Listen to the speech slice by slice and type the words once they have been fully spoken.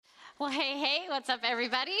Well, hey, what's up,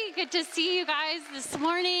 everybody? Good to see you guys this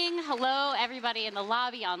morning. Hello, everybody in the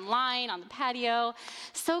lobby, online, on the patio.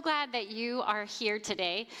 So glad that you are here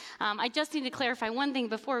today. I just need to clarify one thing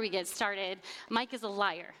before we get started. Mike is a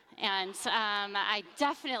liar. And I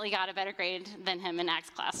definitely got a better grade than him in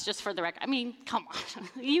Acts class, just for the record. I mean, come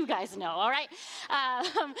on. You guys know, all right?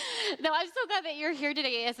 No, I'm so glad that you're here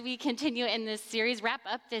today as we continue in this series, wrap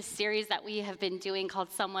up this series that we have been doing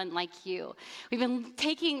called Someone Like You. We've been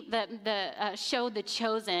taking the show The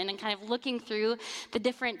Chosen and kind of looking through the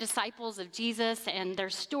different disciples of Jesus and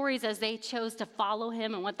their stories as they chose to follow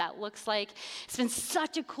him and what that looks like. It's been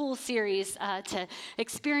such a cool series to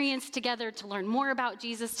experience together, to learn more about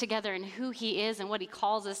Jesus together and who he is and what he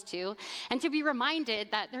calls us to, and to be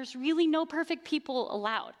reminded that there's really no perfect people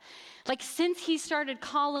allowed. Like, since he started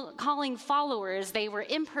calling followers, they were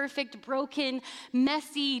imperfect, broken,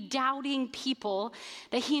 messy, doubting people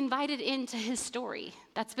that he invited into his story.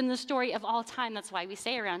 That's been the story of all time. That's why we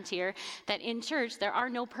say around here that in church, there are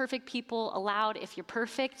no perfect people allowed. If you're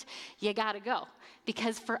perfect, you gotta go.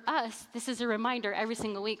 Because for us, this is a reminder every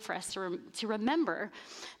single week for us to remember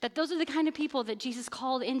that those are the kind of people that Jesus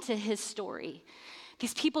called into his story.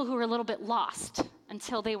 These people who were a little bit lost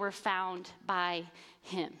until they were found by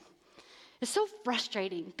him. It's so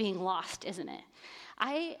frustrating being lost, isn't it?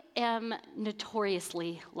 I am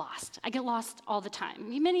notoriously lost. I get lost all the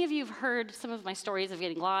time. Many of you have heard some of my stories of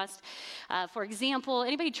getting lost. For example,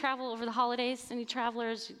 anybody travel over the holidays? Any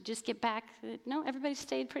travelers just get back? No, everybody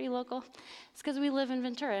stayed pretty local. It's because we live in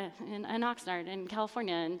Ventura, in Oxnard, in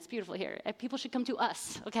California, and it's beautiful here. People should come to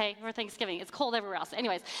us, okay, for Thanksgiving. It's cold everywhere else.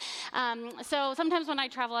 Anyways, so sometimes when I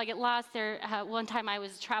travel, I get lost. One time I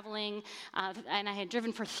was traveling, and I had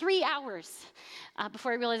driven for 3 hours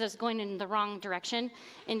before I realized I was going in the wrong direction.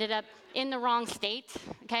 Ended up in the wrong state,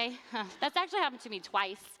 okay? That's actually happened to me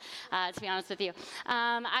twice, to be honest with you.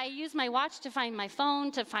 I use my watch to find my phone,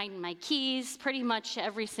 to find my keys, pretty much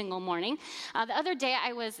every single morning. The other day,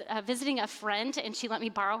 I was visiting a friend, and she let me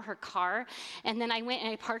borrow her car, and then I went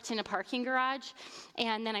and I parked in a parking garage,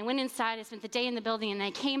 and then I went inside, I spent the day in the building, and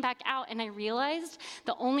I came back out, and I realized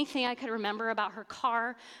the only thing I could remember about her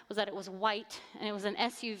car was that it was white, and it was an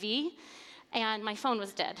SUV, and my phone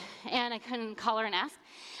was dead, and I couldn't call her and ask.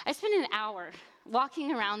 I spent an hour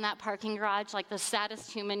walking around that parking garage like the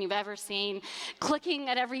saddest human you've ever seen, clicking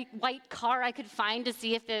at every white car I could find to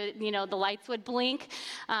see if the lights would blink.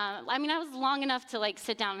 I was long enough to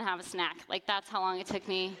sit down and have a snack. That's how long it took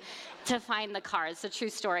me to find the car. It's a true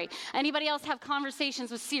story. Anybody else have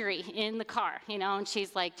conversations with Siri in the car, and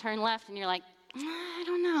she's like, turn left, and you're like, I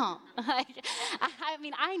don't know.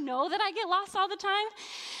 I know that I get lost all the time,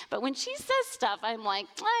 but when she says stuff, I'm like,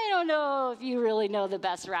 I don't know if you really know the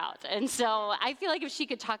best route. And so I feel like if she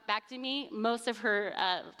could talk back to me, most of her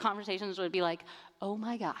conversations would be like, oh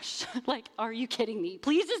my gosh, are you kidding me?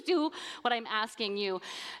 Please just do what I'm asking you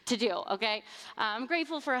to do, okay? I'm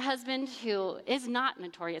grateful for a husband who is not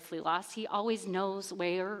notoriously lost. He always knows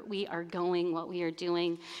where we are going, what we are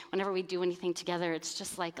doing. Whenever we do anything together, it's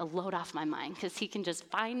just like a load off my mind because he can just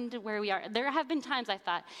find where we are. There have been times I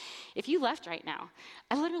thought, if you left right now,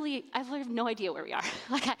 I have no idea where we are.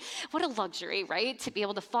 What a luxury, right? To be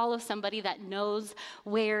able to follow somebody that knows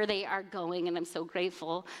where they are going, and I'm so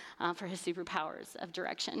grateful for his superpowers of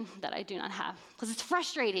direction that I do not have, because it's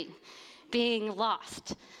frustrating being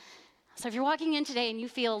lost. So if you're walking in today and you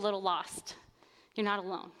feel a little lost, you're not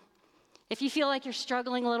alone. If you feel like you're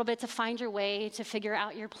struggling a little bit to find your way, to figure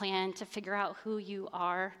out your plan, to figure out who you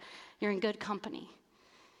are, you're in good company.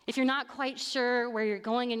 If you're not quite sure where you're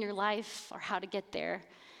going in your life or how to get there,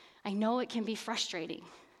 I know it can be frustrating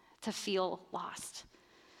to feel lost,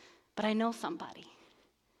 but I know somebody.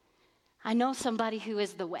 I know somebody who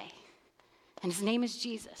is the way. And his name is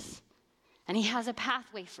Jesus. And he has a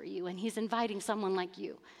pathway for you. And he's inviting someone like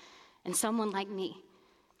you and someone like me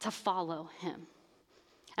to follow him.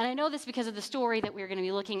 And I know this because of the story that we're going to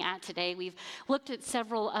be looking at today. We've looked at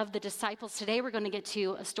several of the disciples. Today we're going to get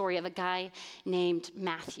to a story of a guy named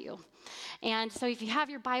Matthew. And so if you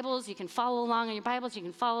have your Bibles, you can follow along on your Bibles. You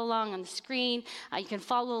can follow along on the screen. You can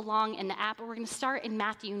follow along in the app. But we're going to start in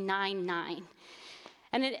Matthew 9:9.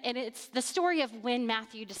 And it's the story of when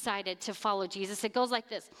Matthew decided to follow Jesus. It goes like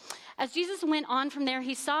this. As Jesus went on from there,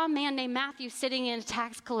 he saw a man named Matthew sitting in a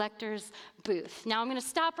tax collector's booth. Now, I'm going to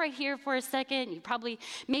stop right here for a second. You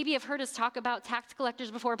maybe have heard us talk about tax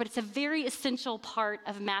collectors before, but it's a very essential part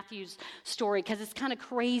of Matthew's story because it's kind of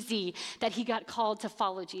crazy that he got called to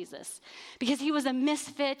follow Jesus. Because he was a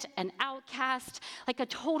misfit, an outcast, like a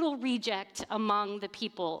total reject among the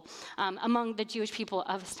people, among the Jewish people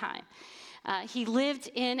of his time. He lived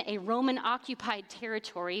in a Roman-occupied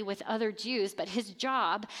territory with other Jews, but his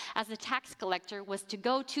job as a tax collector was to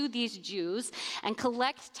go to these Jews and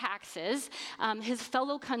collect taxes, his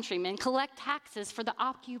fellow countrymen, collect taxes for the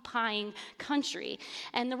occupying country.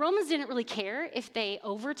 And the Romans didn't really care if they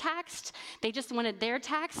overtaxed. They just wanted their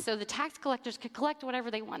tax, so the tax collectors could collect whatever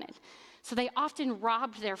they wanted. So they often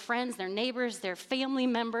robbed their friends, their neighbors, their family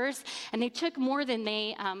members, and they took more than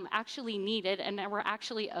they actually needed and were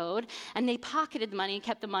actually owed, and they pocketed the money and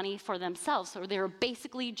kept the money for themselves. So they were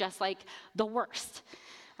basically just like the worst.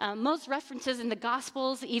 Most references in the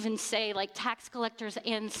Gospels even say like tax collectors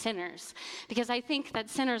and sinners, because I think that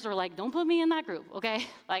sinners are like, don't put me in that group, okay?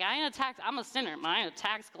 Like I'm a sinner, but I ain't a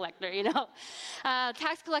tax collector, you know?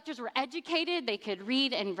 Tax collectors were educated, they could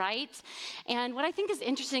read and write. And what I think is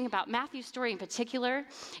interesting about Matthew's story in particular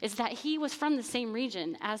is that he was from the same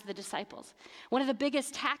region as the disciples. One of the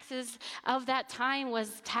biggest taxes of that time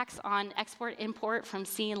was tax on export-import from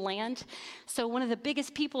sea and land. So one of the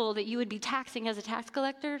biggest people that you would be taxing as a tax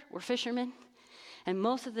collector were fishermen, and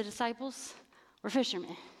most of the disciples were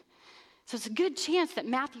fishermen. So it's a good chance that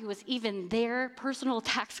Matthew was even their personal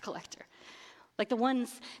tax collector, like the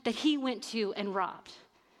ones that he went to and robbed.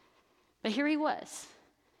 But here he was,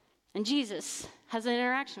 and Jesus has an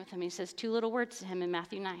interaction with him. He says two little words to him in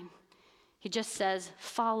Matthew 9. He just says,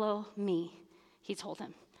 "Follow me," he told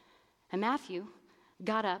him. And Matthew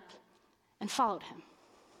got up and followed him.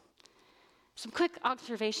 Some quick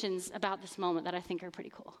observations about this moment that I think are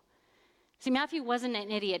pretty cool. See, Matthew wasn't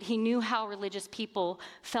an idiot. He knew how religious people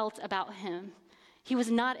felt about him. He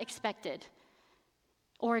was not expected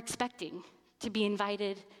or expecting to be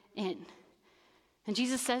invited in. And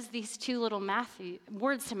Jesus says these two little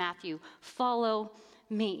words to Matthew, "Follow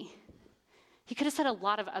me." He could have said a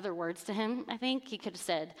lot of other words to him, I think. He could have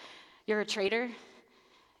said, "You're a traitor.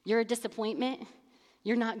 You're a disappointment.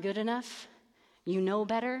 You're not good enough. You know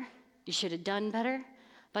better. You should have done better,"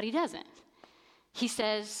 but he doesn't. He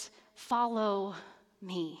says, "Follow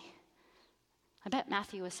me." I bet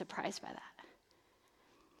Matthew was surprised by that.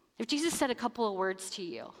 If Jesus said a couple of words to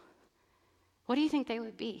you, what do you think they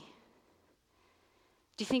would be?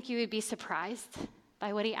 Do you think you would be surprised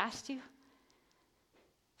by what he asked you?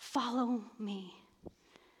 Follow me.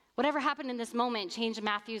 Whatever happened in this moment changed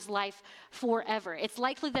Matthew's life forever. It's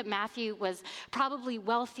likely that Matthew was probably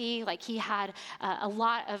wealthy, like he had a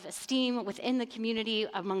lot of esteem within the community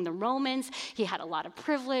among the Romans. He had a lot of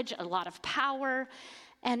privilege, a lot of power.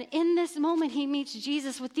 And in this moment, he meets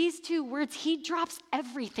Jesus with these two words. He drops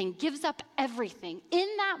everything, gives up everything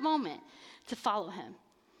in that moment to follow him.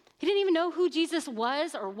 He didn't even know who Jesus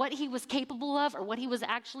was or what he was capable of or what he was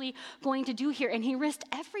actually going to do here. And he risked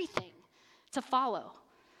everything to follow.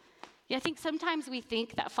 Yeah, I think sometimes we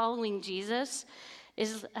think that following Jesus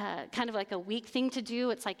is kind of like a weak thing to do.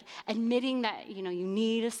 It's like admitting that, you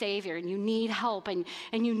need a savior and you need help and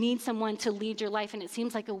you need someone to lead your life, and it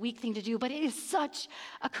seems like a weak thing to do, but it is such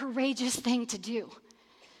a courageous thing to do.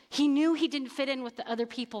 He knew he didn't fit in with the other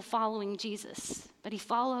people following Jesus, but he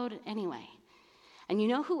followed anyway. And you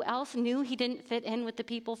know who else knew he didn't fit in with the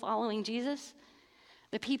people following Jesus?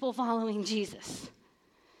 The people following Jesus.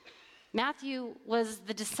 Matthew was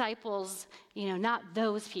the disciples, not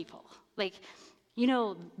those people.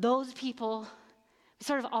 Those people, we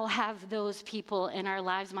sort of all have those people in our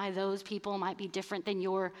lives. My those people might be different than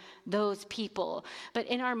your those people. But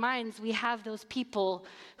in our minds, we have those people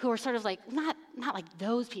who are sort of like, not like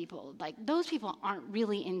those people. Like those people aren't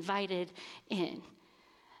really invited in.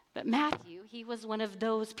 But Matthew, he was one of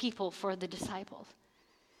those people for the disciples.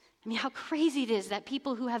 I mean, how crazy it is that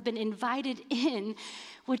people who have been invited in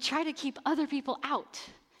would try to keep other people out.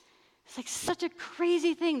 It's like such a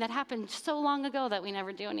crazy thing that happened so long ago that we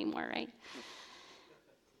never do anymore, right?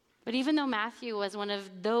 But even though Matthew was one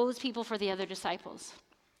of those people for the other disciples,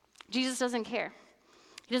 Jesus doesn't care.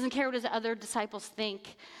 He doesn't care what his other disciples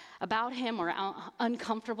think about him or how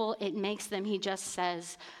uncomfortable it makes them. He just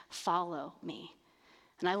says, "Follow me."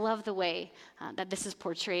 And I love the way that this is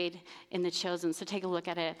portrayed in The Chosen. So take a look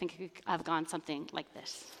at it. I think I've gone something like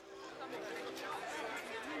this.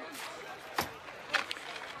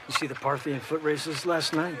 You see the Parthian foot races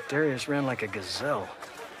last night? Darius ran like a gazelle.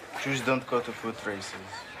 Jews don't go to foot races.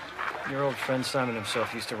 Your old friend Simon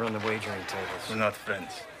himself used to run the wagering tables. We're not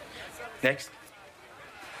friends. Next.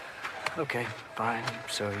 Okay, fine.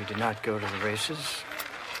 So you did not go to the races?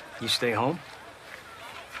 You stay home?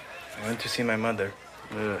 I went to see my mother.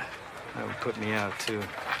 Ugh, that would put me out, too.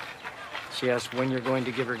 She asked when you're going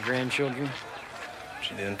to give her grandchildren?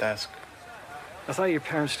 She didn't ask. I thought your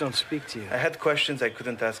parents don't speak to you. I had questions I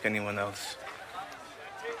couldn't ask anyone else.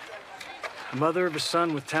 The mother of a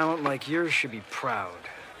son with talent like yours should be proud.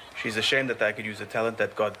 She's ashamed that I could use a talent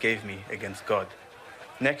that God gave me against God.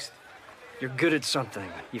 Next. You're good at something.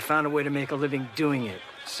 You found a way to make a living doing it.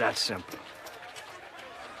 It's that simple.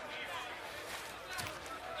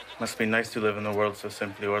 Must be nice to live in a world so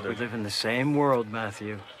simply We ordered. live in the same world,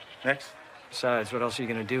 Matthew. Next. Besides, what else are you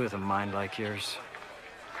gonna do with a mind like yours?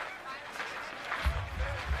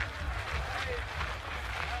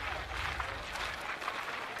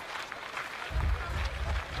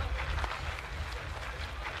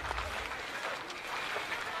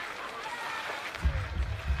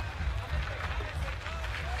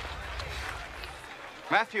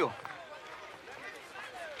 Matthew.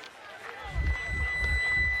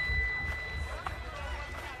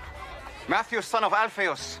 Matthew, son of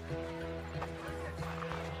Alphaeus.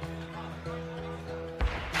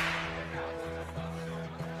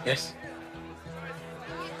 Yes.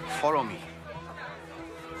 Follow me.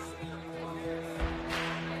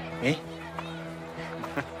 Me?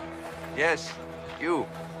 Yes, you.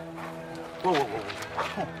 Whoa, whoa, whoa,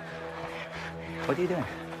 whoa. What are you doing?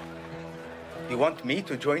 You want me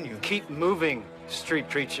to join you? Keep moving, street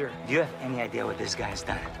preacher. Do you have any idea what this guy's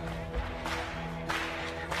done?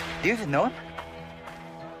 Do you even know him?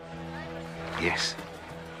 Yes.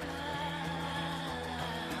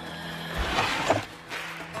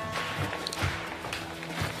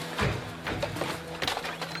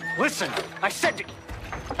 Listen, I said to...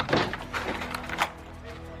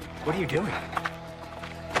 What are you doing?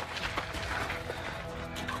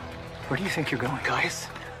 Where do you think you're going? Guys,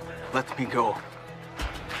 let me go.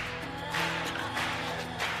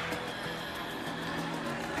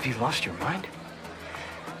 Have you lost your mind?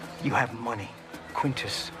 You have money.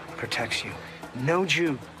 Quintus protects you. No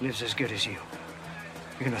Jew lives as good as you.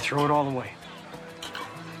 You're gonna throw it all away.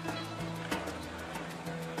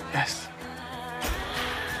 Yes.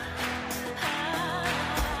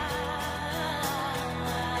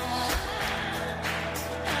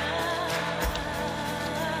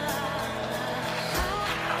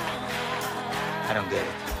 I don't get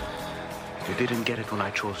it. You didn't get it when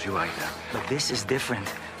I chose you either. But this is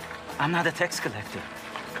different. I'm not a tax collector.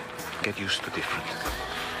 Get used to different.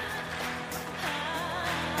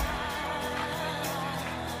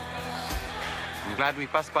 I'm glad we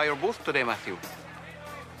passed by your booth today, Matthew.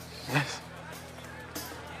 Yes.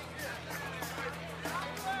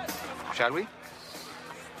 Shall we?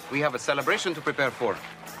 We have a celebration to prepare for.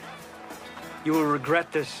 You will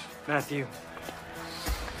regret this, Matthew.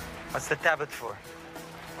 What's the tablet for?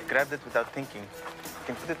 I grabbed it without thinking. You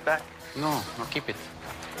can put it back. No, keep it.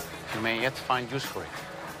 You may yet find use for it.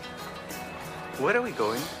 Where are we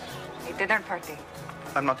going? A dinner party.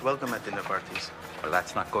 I'm not welcome at dinner parties. Well,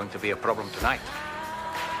 that's not going to be a problem tonight.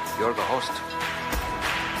 You're the host.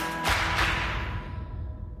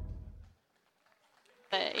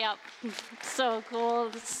 But yep, so cool.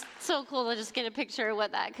 It's so cool to just get a picture of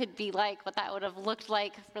what that could be like, what that would have looked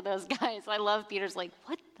like for those guys. I love Peter's like,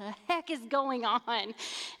 what the heck is going on?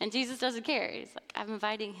 And Jesus doesn't care. He's like, I'm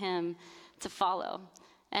inviting him to follow.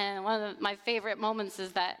 And one of my favorite moments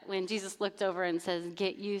is that when Jesus looked over and says,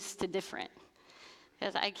 get used to different.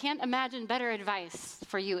 Because I can't imagine better advice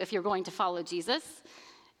for you if you're going to follow Jesus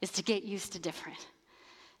is to get used to different.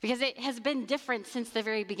 Because it has been different since the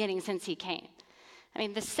very beginning, since he came. I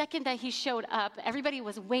mean, the second that he showed up, everybody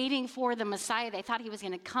was waiting for the Messiah. They thought he was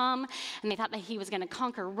going to come, and they thought that he was going to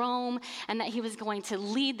conquer Rome, and that he was going to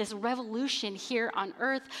lead this revolution here on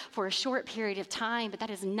earth for a short period of time. But that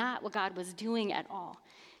is not what God was doing at all.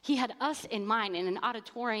 He had us in mind in an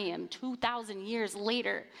auditorium 2,000 years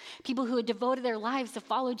later, people who had devoted their lives to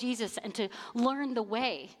follow Jesus and to learn the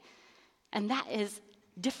way. And that is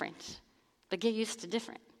different, but get used to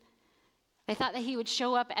different. They thought that he would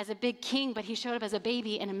show up as a big king, but he showed up as a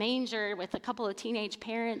baby in a manger with a couple of teenage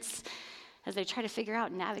parents as they try to figure out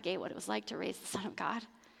and navigate what it was like to raise the Son of God.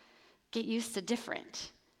 Get used to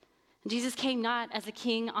different. Jesus came not as a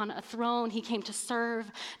king on a throne. He came to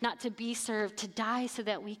serve, not to be served, to die so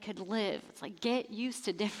that we could live. It's like, get used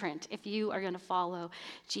to different if you are going to follow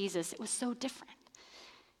Jesus. It was so different.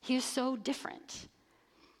 He was so different.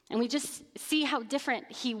 And we just see how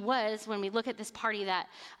different he was when we look at this party that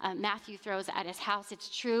Matthew throws at his house.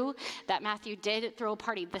 It's true that Matthew did throw a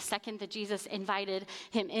party the second that Jesus invited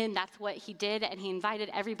him in. That's what he did, and he invited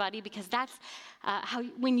everybody because that's how,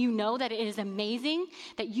 when you know that it is amazing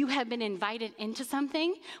that you have been invited into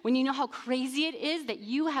something, when you know how crazy it is that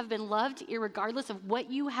you have been loved irregardless of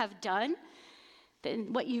what you have done,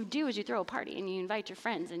 then what you do is you throw a party and you invite your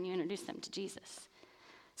friends and you introduce them to Jesus.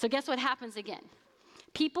 So guess what happens again?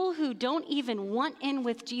 People who don't even want in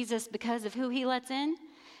with Jesus because of who he lets in,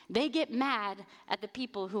 they get mad at the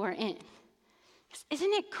people who are in.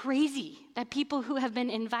 Isn't it crazy that people who have been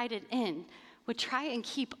invited in would try and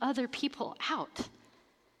keep other people out?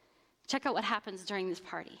 Check out what happens during this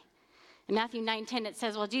party. In Matthew 9:10, it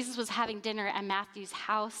says, while Jesus was having dinner at Matthew's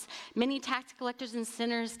house, many tax collectors and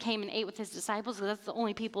sinners came and ate with his disciples, because that's the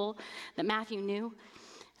only people that Matthew knew.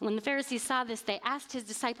 And when the Pharisees saw this, they asked his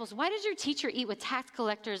disciples, why does your teacher eat with tax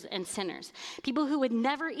collectors and sinners? People who would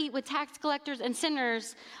never eat with tax collectors and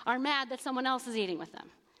sinners are mad that someone else is eating with them.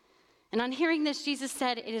 And on hearing this, Jesus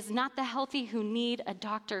said, it is not the healthy who need a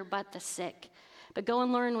doctor, but the sick. But go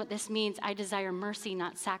and learn what this means. I desire mercy,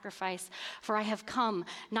 not sacrifice, for I have come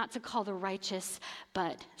not to call the righteous,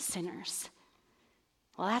 but sinners.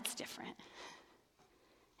 Well, that's different.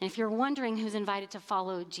 And if you're wondering who's invited to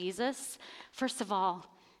follow Jesus, first of all,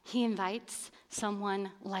 he invites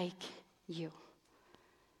someone like you.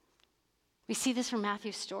 We see this from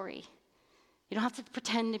Matthew's story. You don't have to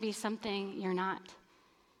pretend to be something you're not.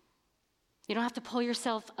 You don't have to pull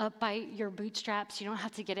yourself up by your bootstraps. You don't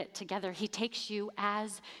have to get it together. He takes you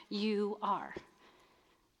as you are.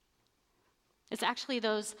 It's actually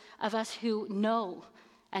those of us who know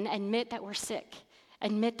and admit that we're sick,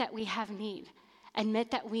 admit that we have need,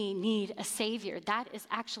 admit that we need a Savior. That is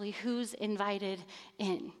actually who's invited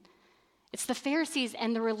in. It's the Pharisees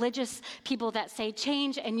and the religious people that say,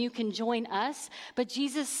 change and you can join us. But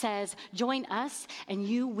Jesus says, join us and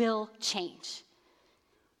you will change.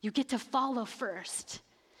 You get to follow first.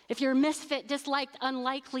 If you're a misfit, disliked,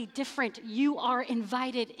 unlikely, different, you are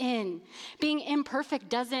invited in. Being imperfect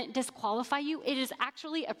doesn't disqualify you. It is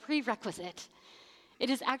actually a prerequisite. It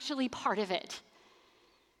is actually part of it.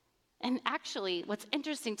 And actually, what's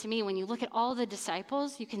interesting to me, when you look at all the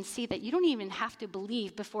disciples, you can see that you don't even have to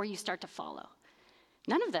believe before you start to follow.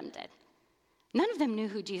 None of them did. None of them knew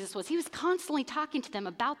who Jesus was. He was constantly talking to them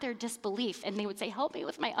about their disbelief, and they would say, help me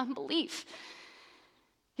with my unbelief.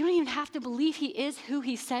 You don't even have to believe he is who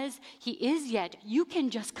he says he is yet. You can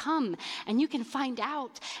just come and you can find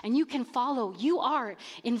out and you can follow. You are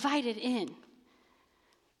invited in.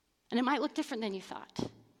 And it might look different than you thought.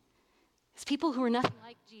 Because people who are nothing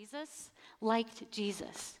like Jesus liked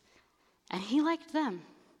Jesus. And he liked them.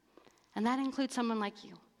 And that includes someone like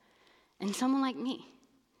you and someone like me.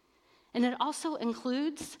 And it also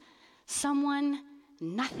includes someone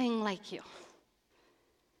nothing like you.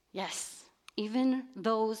 Yes. Even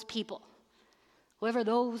those people, whoever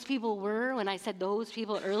those people were, when I said those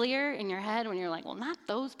people earlier in your head, when you're like, well, not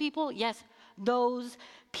those people. Yes, those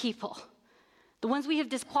people. The ones we have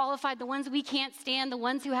disqualified, the ones we can't stand, the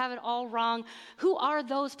ones who have it all wrong. Who are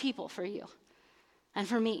those people for you and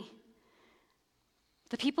for me?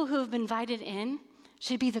 The people who have been invited in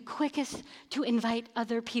should be the quickest to invite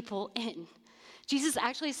other people in. Jesus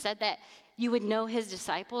actually said that you would know his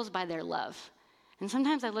disciples by their love. And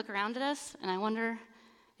sometimes I look around at us and I wonder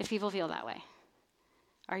if people feel that way.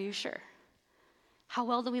 Are you sure? How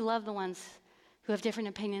well do we love the ones who have different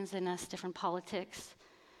opinions than us, different politics,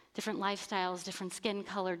 different lifestyles, different skin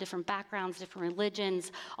color, different backgrounds, different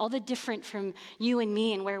religions, all the different from you and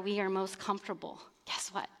me and where we are most comfortable? Guess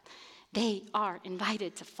what? They are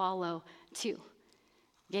invited to follow too.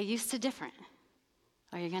 Get used to different,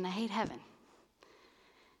 or you're going to hate heaven.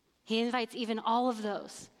 He invites even all of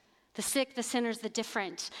those, the sick, the sinners, the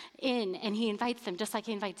different, in, and he invites them just like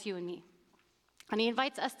he invites you and me. And he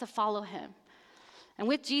invites us to follow him. And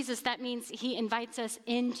with Jesus, that means he invites us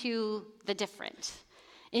into the different,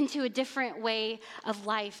 into a different way of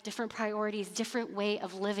life, different priorities, different way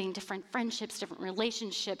of living, different friendships, different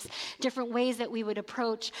relationships, different ways that we would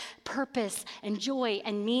approach purpose and joy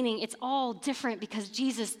and meaning. It's all different because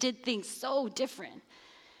Jesus did things so different.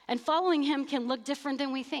 And following him can look different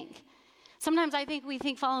than we think. Sometimes I think we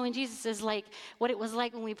think following Jesus is like what it was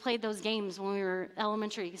like when we played those games when we were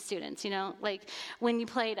elementary students, like when you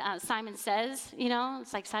played Simon Says,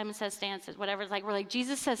 it's like Simon Says, stand, says, whatever. It's like, we're like,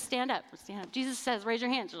 Jesus says, stand up. Stand up. Jesus says, raise your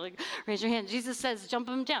hands. We're like, raise your hands. Jesus says, jump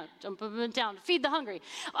them down, feed the hungry.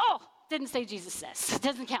 Oh, didn't say Jesus says. It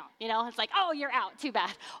doesn't count, It's like, oh, you're out, too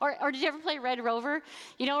bad. Or did you ever play Red Rover?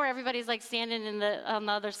 Where everybody's like standing on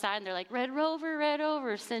the other side and they're like, Red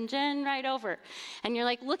Rover, send Jen right over. And you're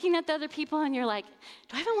like looking at the other people and you're like,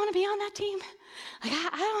 do I even want to be on that team? Like,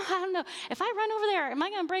 I don't know. If I run over there, am I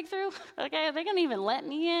going to break through? Okay, are they going to even let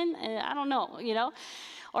me in? I don't know,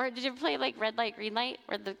 Or did you ever play like red light, green light,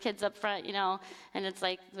 where the kids up front, and it's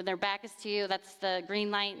like when their back is to you, that's the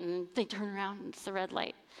green light, and they turn around and it's the red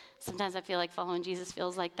light. Sometimes I feel like following Jesus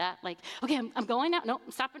feels like that. Like, okay, I'm going now. No,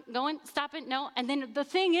 stop it, no. And then the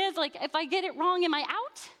thing is, like, if I get it wrong, am I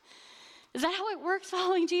out? Is that how it works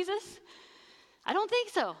following Jesus? I don't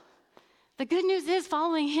think so. The good news is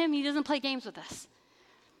following him, he doesn't play games with us.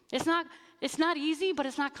 It's not easy, but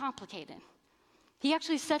it's not complicated. He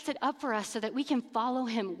actually sets it up for us so that we can follow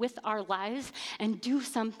him with our lives and do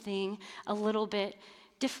something a little bit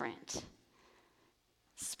different.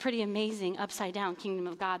 It's pretty amazing upside down kingdom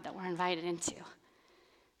of God that we're invited into.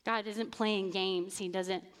 God isn't playing games. He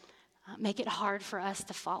doesn't make it hard for us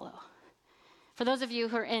to follow. For those of you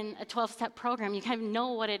who are in a 12-step program, you kind of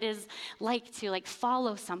know what it is like to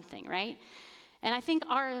follow something, right? And I think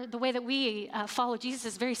the way that we follow Jesus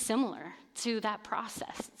is very similar to that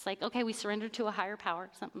process. It's like, okay, we surrender to a higher power,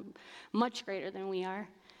 something much greater than we are.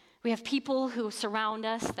 We have people who surround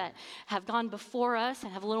us that have gone before us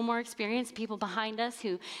and have a little more experience, people behind us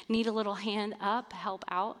who need a little hand up, help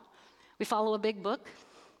out. We follow a big book,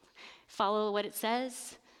 follow what it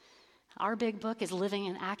says. Our big book is living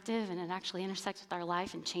and active, and it actually intersects with our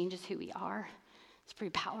life and changes who we are. It's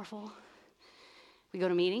pretty powerful. We go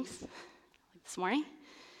to meetings, like this morning.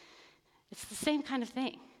 It's the same kind of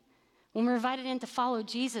thing. When we're invited in to follow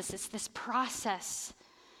Jesus, it's this process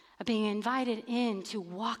of being invited into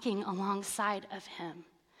walking alongside of him.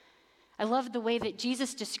 I love the way that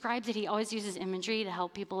Jesus describes it. He always uses imagery to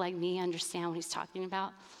help people like me understand what he's talking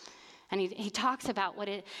about. And he talks about what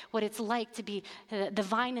it's like to be the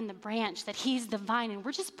vine and the branch, that he's the vine and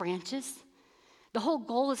we're just branches. The whole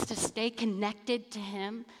goal is to stay connected to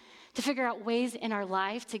him, to figure out ways in our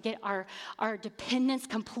life to get our dependence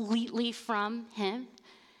completely from him.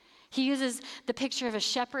 He uses the picture of a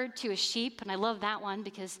shepherd to a sheep, and I love that one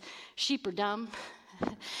because sheep are dumb,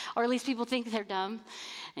 or at least people think they're dumb.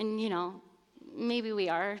 And, maybe we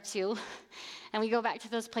are too. And we go back to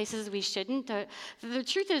those places we shouldn't. The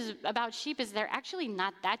truth is about sheep is they're actually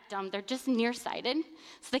not that dumb. They're just nearsighted,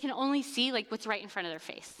 so they can only see what's right in front of their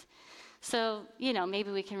face. So,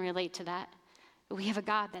 maybe we can relate to that. We have a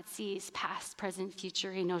God that sees past, present,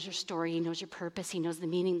 future. He knows your story. He knows your purpose. He knows the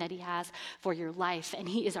meaning that he has for your life. And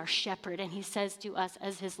he is our shepherd. And he says to us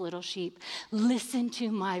as his little sheep, listen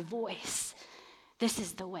to my voice. This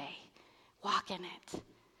is the way. Walk in it.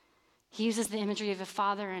 He uses the imagery of a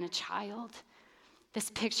father and a child. This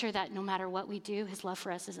picture that no matter what we do, his love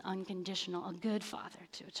for us is unconditional, a good father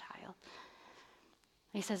to a child.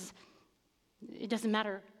 He says, it doesn't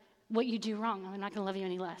matter what you do wrong. I'm not going to love you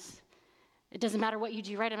any less. It doesn't matter what you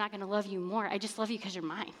do right. I'm not going to love you more. I just love you because you're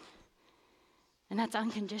mine. And that's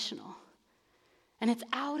unconditional. And it's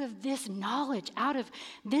out of this knowledge, out of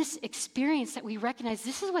this experience that we recognize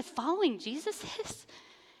this is what following Jesus is.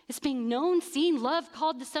 It's being known, seen, loved,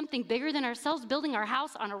 called to something bigger than ourselves, building our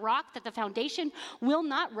house on a rock that the foundation will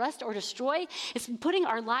not rust or destroy. It's putting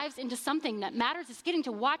our lives into something that matters. It's getting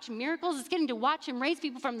to watch miracles. It's getting to watch him raise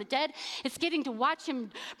people from the dead. It's getting to watch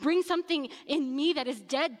him bring something in me that is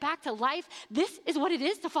dead back to life. This is what it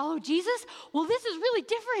is to follow Jesus. Well, this is really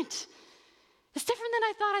different. It's different than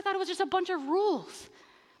I thought. I thought it was just a bunch of rules.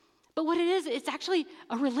 But what it is, it's actually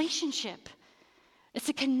a relationship. It's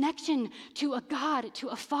a connection to a God, to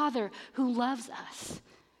a Father who loves us.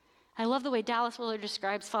 I love the way Dallas Willard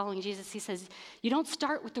describes following Jesus. He says, you don't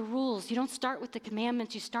start with the rules. You don't start with the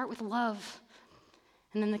commandments. You start with love.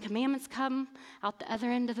 And then the commandments come out the other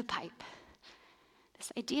end of the pipe.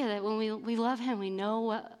 This idea that when we love him, we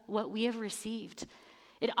know what we have received.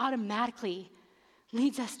 It automatically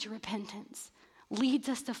leads us to repentance, leads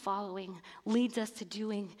us to following, leads us to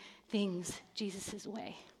doing things Jesus'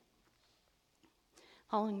 way.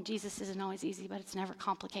 Following Jesus isn't always easy, but it's never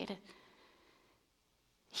complicated.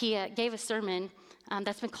 He gave a sermon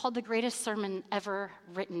that's been called the greatest sermon ever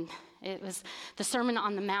written. It was the Sermon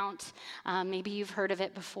on the Mount. Maybe you've heard of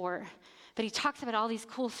it before. But he talks about all these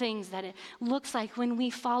cool things that it looks like when we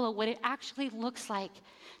follow, what it actually looks like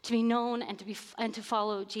to be known and to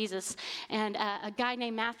follow Jesus. And a guy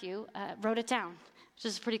named Matthew wrote it down, which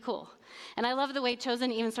is pretty cool. And I love the way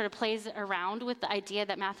Chosen even sort of plays around with the idea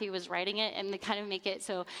that Matthew was writing it, and they kind of make it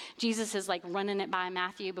so Jesus is running it by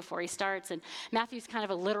Matthew before he starts. And Matthew's kind of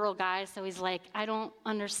a literal guy, so he's like, I don't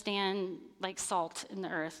understand salt in the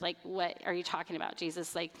earth. What are you talking about,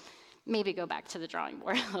 Jesus? Maybe go back to the drawing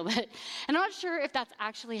board a little bit. And I'm not sure if that's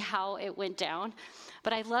actually how it went down,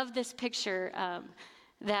 but I love this picture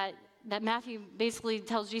that Matthew basically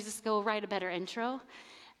tells Jesus to go write a better intro.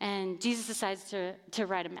 And Jesus decides to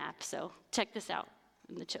write a map. So check this out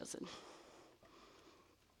in The Chosen.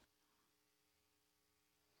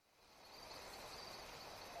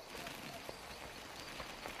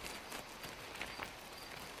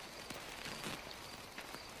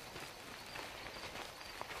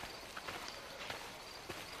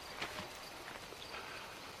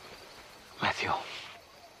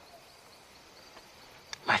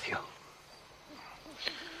 Matthew.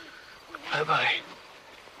 Bye-bye.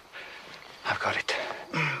 I've got it.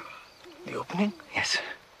 The opening? Yes.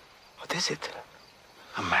 What is it?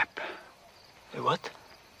 A map. A what? What?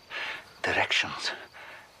 Directions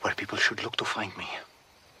where people should look to find me.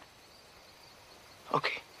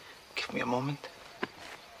 Okay, give me a moment.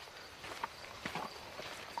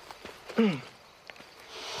 I'm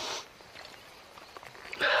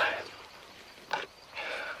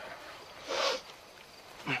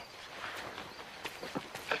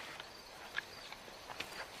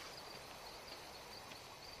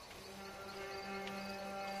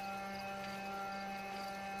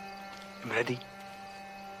ready.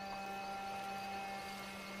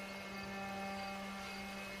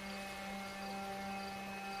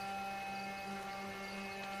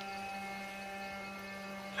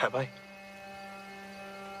 Rabbi?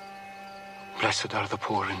 Blessed are the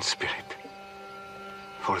poor in spirit,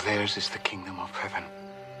 for theirs is the kingdom of heaven.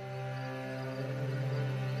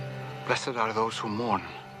 Blessed are those who mourn,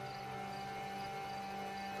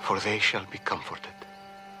 for they shall be comforted.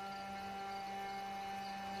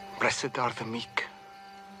 Blessed are the meek,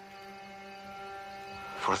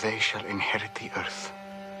 for they shall inherit the earth.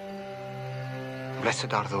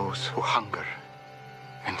 Blessed are those who hunger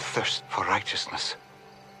and thirst for righteousness,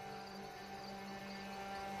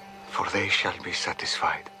 for they shall be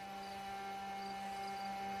satisfied.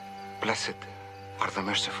 Blessed are the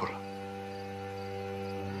merciful,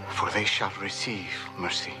 for they shall receive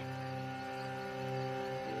mercy.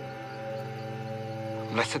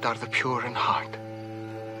 Blessed are the pure in heart,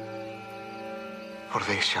 for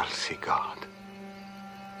they shall see God.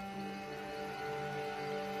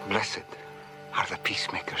 Blessed are the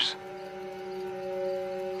peacemakers,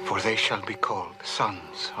 for they shall be called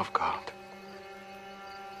sons of God.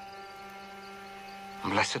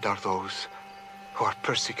 Blessed are those who are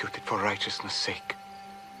persecuted for righteousness' sake,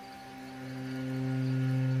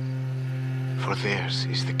 for theirs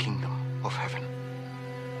is the kingdom of heaven.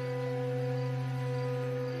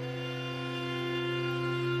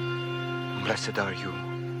 Blessed are you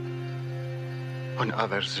when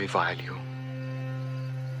others revile you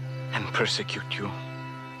and persecute you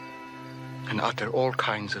and utter all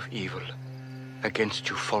kinds of evil against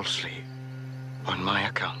you falsely on my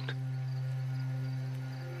account.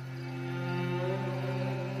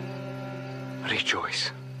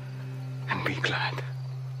 Rejoice and be glad,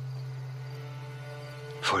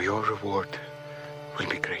 for your reward will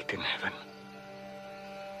be great in heaven.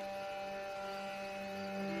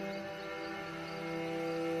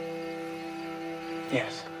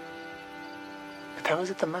 Yes. But how is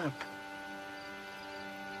it the map?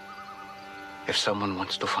 If someone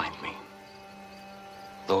wants to find me,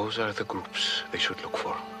 those are the groups they should look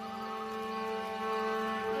for.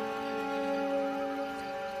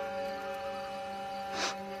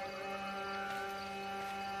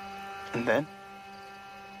 And then?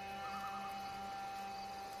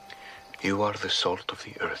 You are the salt of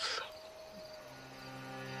the earth.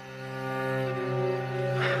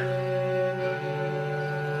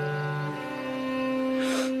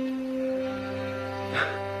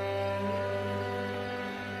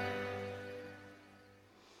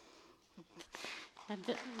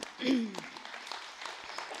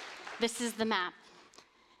 This is the map.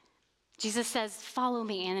 Jesus says, follow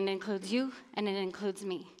me, and it includes you, and it includes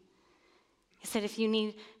me. He said, if you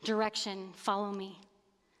need direction, follow me.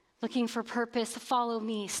 Looking for purpose, follow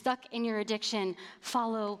me. Stuck in your addiction,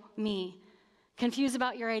 follow me. Confused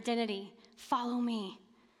about your identity, follow me.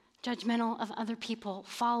 Judgmental of other people,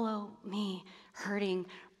 follow me. Hurting,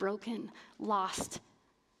 broken, lost,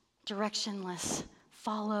 directionless,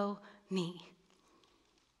 follow me.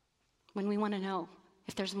 When we want to know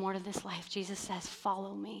if there's more to this life, Jesus says,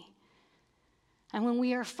 follow me. And when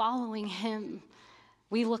we are following him,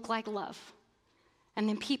 we look like love. And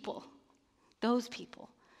then people, those people,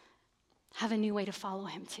 have a new way to follow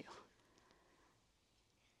him too.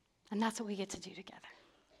 And that's what we get to do together.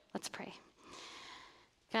 Let's pray.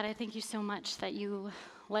 God, I thank you so much that you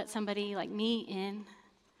let somebody like me in,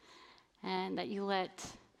 and that you let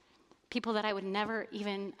people that I would never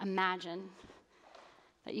even imagine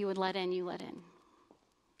that you would let in, you let in.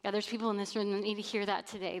 God, there's people in this room that need to hear that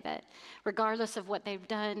today, that regardless of what they've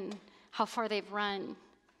done, how far they've run,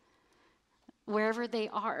 wherever they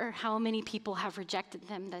are, how many people have rejected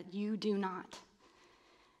them, that you do not.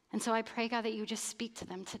 And so I pray, God, that you just speak to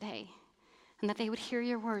them today, and that they would hear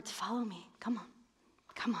your words, follow me, come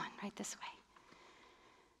on, right this way.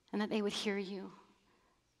 And that they would hear you,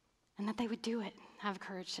 and that they would do it, have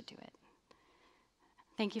courage to do it.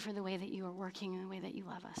 Thank you for the way that you are working and the way that you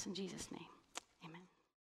love us. In Jesus' name.